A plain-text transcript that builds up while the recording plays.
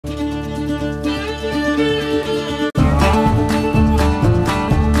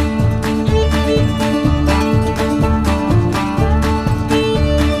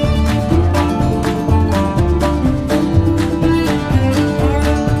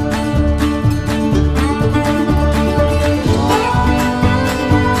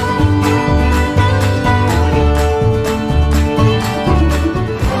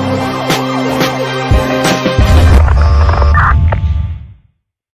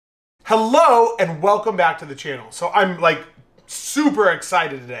Hello and welcome back to the channel. So I'm like super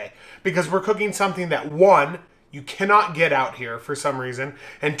excited today because we're cooking something that one, you cannot get out here for some reason,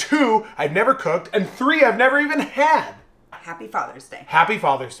 and two, I've never cooked, and three, I've never even had. Happy Father's Day. Happy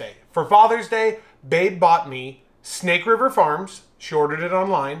Father's Day. For Father's Day, Babe bought me Snake River Farms. She ordered it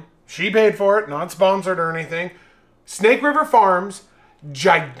online. She paid for it, not sponsored or anything. Snake River Farms,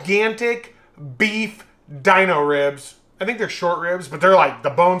 gigantic beef dino ribs. I think they're short ribs, but they're like,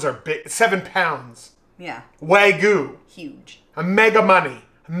 the bones are big, 7 pounds. Yeah. WAGYU. Huge. A mega money.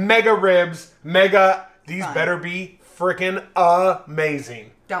 Mega ribs. Mega. These better be freaking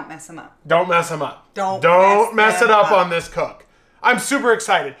amazing. Don't mess them up. Don't mess them up. Don't mess it up on this cook. I'm super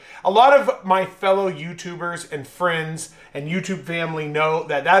excited. A lot of my fellow YouTubers and friends and YouTube family know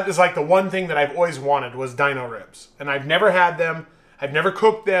that that is like the one thing that I've always wanted was dino ribs. And I've never had them. I've never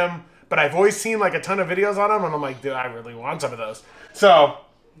cooked them. But I've always seen like a ton of videos on them, and I'm like, dude, I really want some of those. So,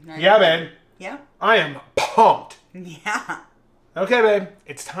 yeah, babe. Yeah. I am pumped. Yeah. Okay, babe.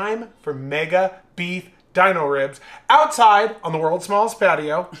 It's time for mega beef dino ribs outside on the world's smallest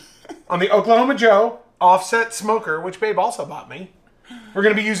patio on the Oklahoma Joe offset smoker, which babe also bought me. We're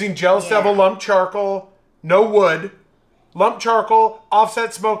going to be using Jealous Devil lump charcoal, no wood, lump charcoal,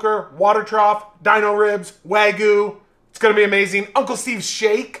 offset smoker, water trough, dino ribs, WAGYU. It's going to be amazing. Uncle Steve's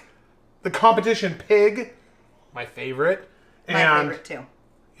shake. The competition pig, my favorite. My favorite too.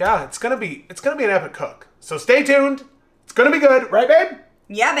 Yeah, it's gonna be an epic cook. So stay tuned. It's gonna be good, right, babe?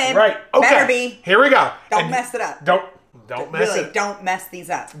 Yeah, babe. Right. Okay. Better be. Here we go. Don't mess it up. Don't mess really, it. don't mess these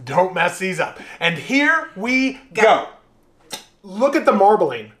up. Don't mess these up. And here we go. Look at the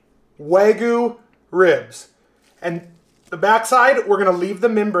marbling. WAGYU ribs. And the backside, we're gonna leave the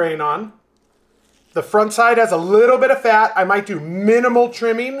membrane on. The front side has a little bit of fat. I might do minimal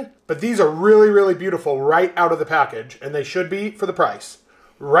trimming, but these are really, really beautiful right out of the package, and they should be for the price.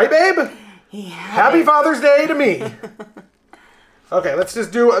 Right, babe? Yeah. Happy Father's Day to me. Okay, let's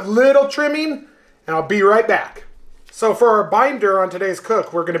just do a little trimming, and I'll be right back. So for our binder on today's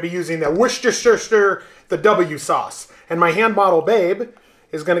cook, we're going to be using the Worcestershire, the W sauce. And my hand model, babe,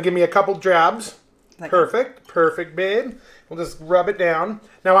 is going to give me a couple drabs. Perfect. Perfect, babe. We'll just rub it down.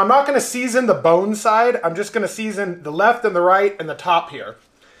 Now, I'm not going to season the bone side. I'm just going to season the left and the right and the top here.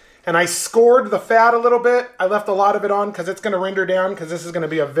 And I scored the fat a little bit. I left a lot of it on because it's going to render down because this is going to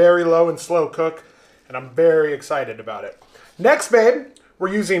be a very low and slow cook. And I'm very excited about it. Next, babe,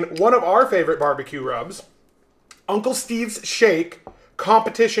 we're using one of our favorite barbecue rubs, Uncle Steve's Shake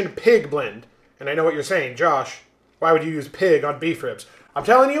Competition Pig Blend. And I know what you're saying, Josh, why would you use pig on beef ribs? I'm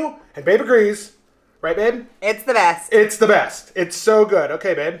telling you, and babe agrees. Right, babe? It's the best. It's the best. It's so good.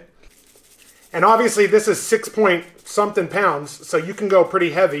 Okay, babe. And obviously this is 6 point something pounds, so you can go pretty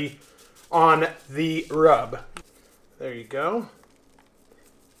heavy on the rub. There you go.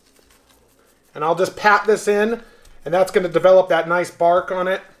 And I'll just pat this in, and that's going to develop that nice bark on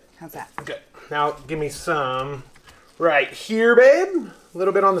it. How's that? Good. Now give me some right here, babe. A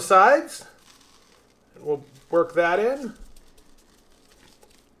little bit on the sides. We'll work that in.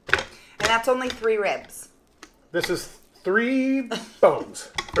 And that's only 3 ribs. This is 3 bones,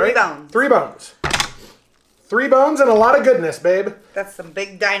 right? 3 bones. 3 bones. 3 bones and a lot of goodness, babe. That's some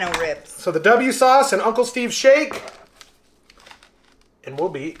big dino ribs. So the W sauce and Uncle Steve's shake, and we'll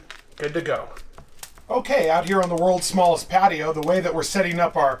be good to go. Okay, out here on the world's smallest patio, the way that we're setting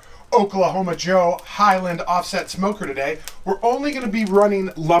up our Oklahoma Joe Highland offset smoker today, we're only going to be running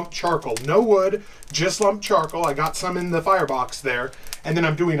lump charcoal. No wood, just lump charcoal. I got some in the firebox there. And then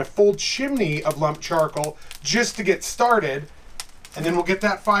I'm doing a full chimney of lump charcoal just to get started. And then we'll get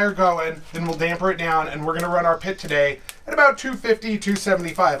that fire going, then we'll damper it down, and we're going to run our pit today at about 250,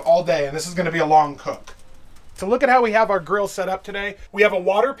 275 all day. And this is going to be a long cook. So look at how we have our grill set up today. We have a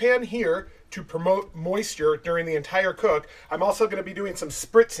water pan here to promote moisture during the entire cook. I'm also going to be doing some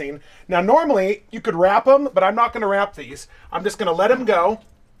spritzing. Now normally you could wrap them, but I'm not going to wrap these. I'm just going to let them go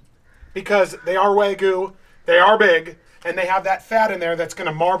because they are WAGYU, they are big, and they have that fat in there that's going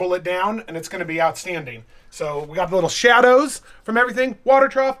to marble it down, and it's going to be outstanding. So we got the little shadows from everything. Water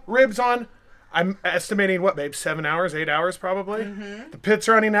trough, ribs on. I'm estimating, what, babe, 7 hours, 8 hours probably? The pit's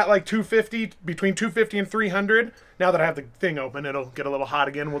running at like 250, between 250 and 300. Now that I have the thing open, it'll get a little hot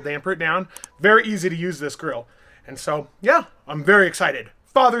again. We'll damper it down. Very easy to use this grill. And so, yeah, I'm very excited.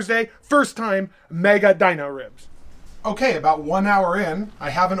 Father's Day, first time, mega dino ribs. Okay, about 1 hour in. I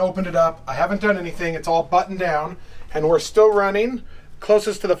haven't opened it up. I haven't done anything. It's all buttoned down. And we're still running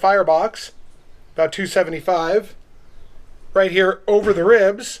closest to the firebox, about 275. Right here over the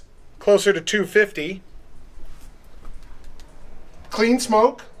ribs, closer to 250. Clean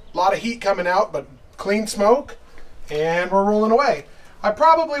smoke, a lot of heat coming out, but clean smoke, and we're rolling away. I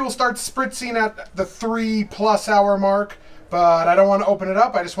probably will start spritzing at the 3+ hour mark, but I don't want to open it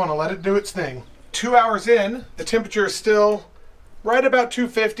up. I just want to let it do its thing. 2 hours in, the temperature is still right about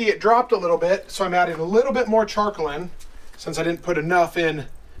 250. It dropped a little bit, so I'm adding a little bit more charcoal in since I didn't put enough in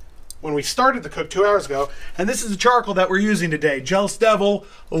when we started the cook 2 hours ago. And this is the charcoal that we're using today. Jealous Devil,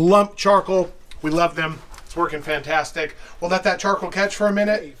 lump charcoal. We love them. It's working fantastic. We'll let that charcoal catch for a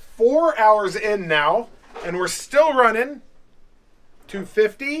minute. 4 hours in now, and we're still running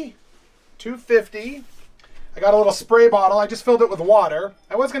 250, 250. I got a little spray bottle. I just filled it with water.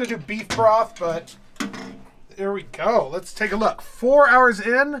 I was going to do beef broth, but there we go. Let's take a look. 4 hours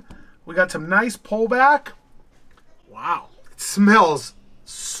in, we got some nice pullback. Wow, it smells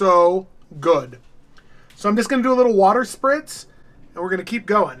so good. So I'm just going to do a little water spritz, and we're going to keep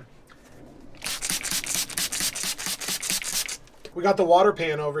going. We got the water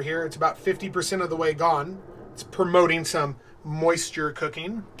pan over here. It's about 50% of the way gone. It's promoting some moisture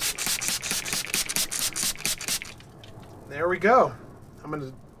cooking. There we go. I'm going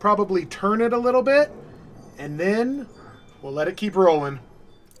to probably turn it a little bit, and then we'll let it keep rolling.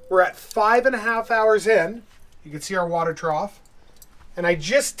 We're at 5.5 hours in. You can see our water trough. And I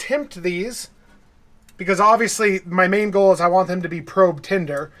just temped these because obviously my main goal is I want them to be probe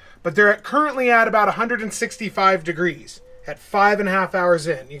tender, but they're currently at about 165 degrees at 5.5 hours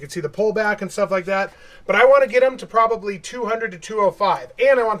in. You can see the pullback and stuff like that, but I want to get them to probably 200 to 205,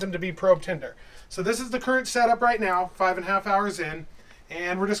 and I want them to be probe tender. So this is the current setup right now, 5.5 hours in,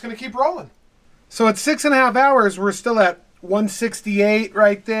 and we're just going to keep rolling. So at 6.5 hours, we're still at 168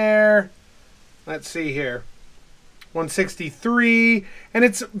 right there. Let's see here. 163, and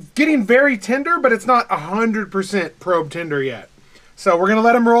it's getting very tender, but it's not 100% probe tender yet. So we're gonna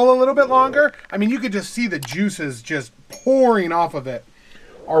let them roll a little bit longer. I mean, you could just see the juices just pouring off of it.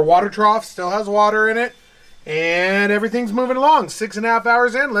 Our water trough still has water in it, and everything's moving along. 6.5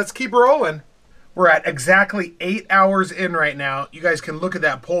 hours in, let's keep rolling. We're at exactly 8 hours in right now. You guys can look at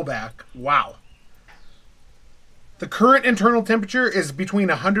that pullback. Wow. The current internal temperature is between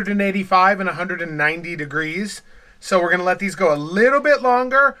 185 and 190 degrees. So we're gonna let these go a little bit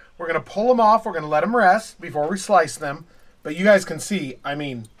longer. We're gonna pull them off. We're gonna let them rest before we slice them. But you guys can see, I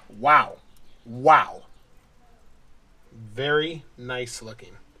mean, wow. Wow. Very nice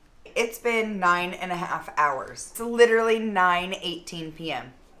looking. It's been 9.5 hours. It's literally 9:18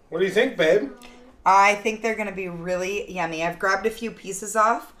 p.m. What do you think, babe? I think they're gonna be really yummy. I've grabbed a few pieces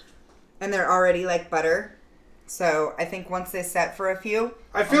off, and they're already like butter. So I think once they set for a few,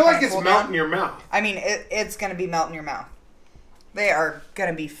 I feel like it's melting in your mouth. I mean, it's gonna be melting your mouth. They are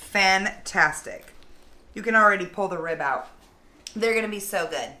gonna be fantastic. You can already pull the rib out. They're gonna be so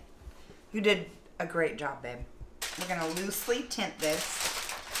good. You did a great job, babe. We're gonna loosely tint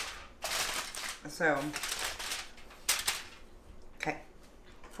this. So, okay,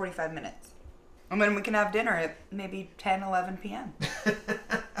 45 minutes. And then we can have dinner at maybe 10, 11 p.m.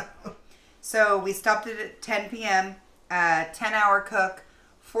 So we stopped it at 10 p.m., 10-hour cook,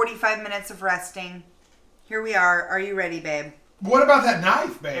 45 minutes of resting. Here we are. Are you ready, babe? What about that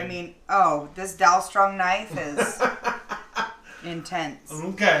knife, babe? I mean, oh, this Dalstrong knife is intense.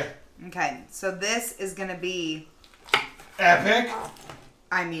 Okay. Okay, so this is going to be... epic.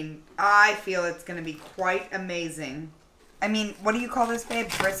 I mean, I feel it's going to be quite amazing. I mean, what do you call this, babe?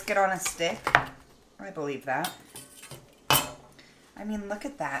 Brisket on a stick? I believe that. I mean, look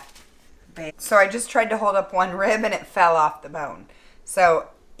at that, babe. So I just tried to hold up one rib and it fell off the bone. So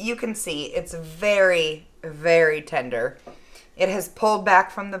you can see it's very, very tender. It has pulled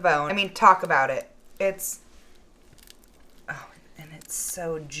back from the bone. I mean, talk about it. It's... oh, and it's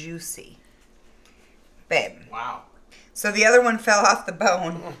so juicy. Babe. Wow. So the other one fell off the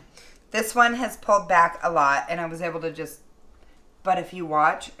bone. This one has pulled back a lot, and I was able to just... but if you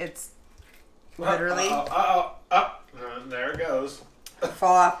watch, it's literally... there it goes.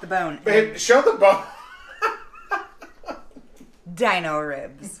 fall off the bone. Babe, show the bone. Dino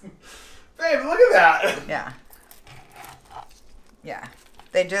ribs. Babe, look at that. Yeah. Yeah.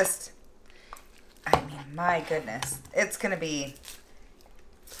 They just... I mean, my goodness. It's going to be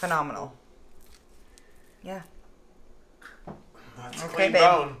phenomenal. Yeah. That's okay, clean babe.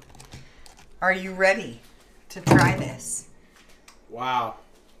 bone. Are you ready to try this? Wow.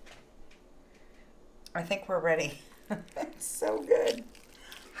 I think we're ready. It's so good.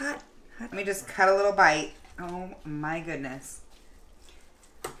 Hot. Let me just cut a little bite. Oh my goodness.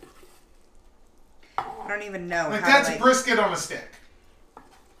 I don't even know like how that's brisket on a stick.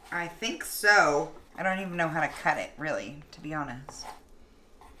 I think so. I don't even know how to cut it, really, to be honest.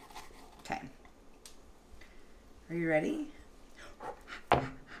 Okay. Are you ready?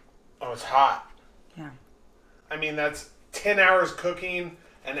 Oh, it's hot. Yeah. I mean, that's 10 hours cooking,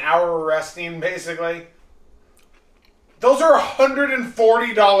 an hour resting, basically. Those are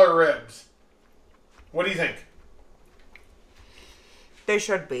 $140 ribs. What do you think? They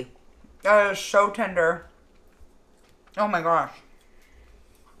should be. That is so tender. Oh my gosh.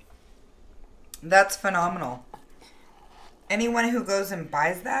 That's phenomenal. Anyone who goes and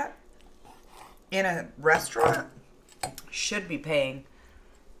buys that in a restaurant should be paying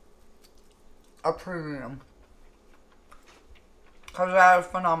a premium. Because that is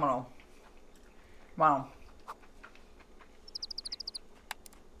phenomenal. Wow.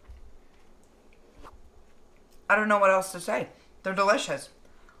 I don't know what else to say. They're delicious.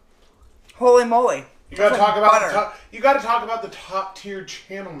 Holy moly. You gotta talk about you gotta talk about the top tier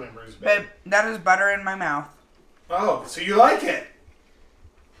channel members, babe. Babe, that is butter in my mouth. Oh, so you like it?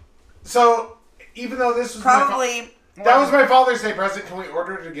 So even though this was Probably that was my Father's Day present, can we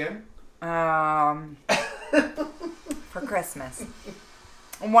order it again? For Christmas.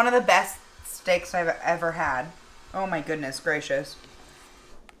 One of the best steaks I've ever had. Oh my goodness gracious.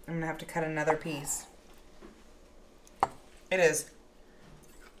 I'm gonna have to cut another piece. It is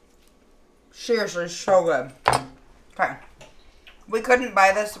seriously so good. Okay. We couldn't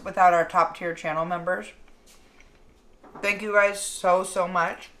buy this without our top tier channel members. Thank you guys so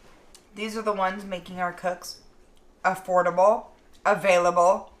much. These are the ones making our cooks affordable,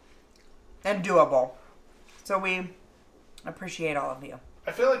 available, and doable. So we appreciate all of you.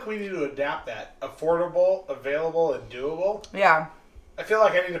 I feel like we need to adapt that. Affordable, available, and doable. Yeah. I feel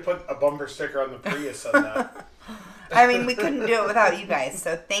like I need to put a bumper sticker on the Prius on that. I mean, we couldn't do it without you guys.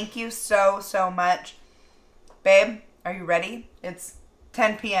 So thank you so much. Babe, are you ready? It's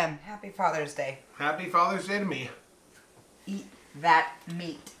 10 p.m. Happy Father's Day. Happy Father's Day to me. Eat that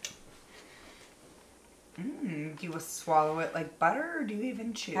meat. Do you swallow it like butter or do you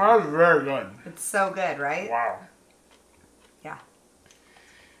even chew? That's very good. It's so good, right? Wow. Yeah.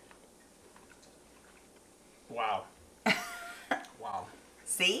 Wow. Wow.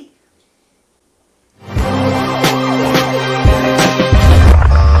 See?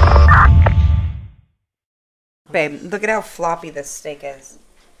 Babe, look at how floppy this steak is.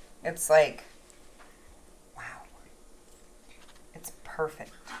 It's like, wow. It's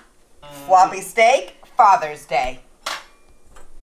perfect. Floppy steak, Father's Day.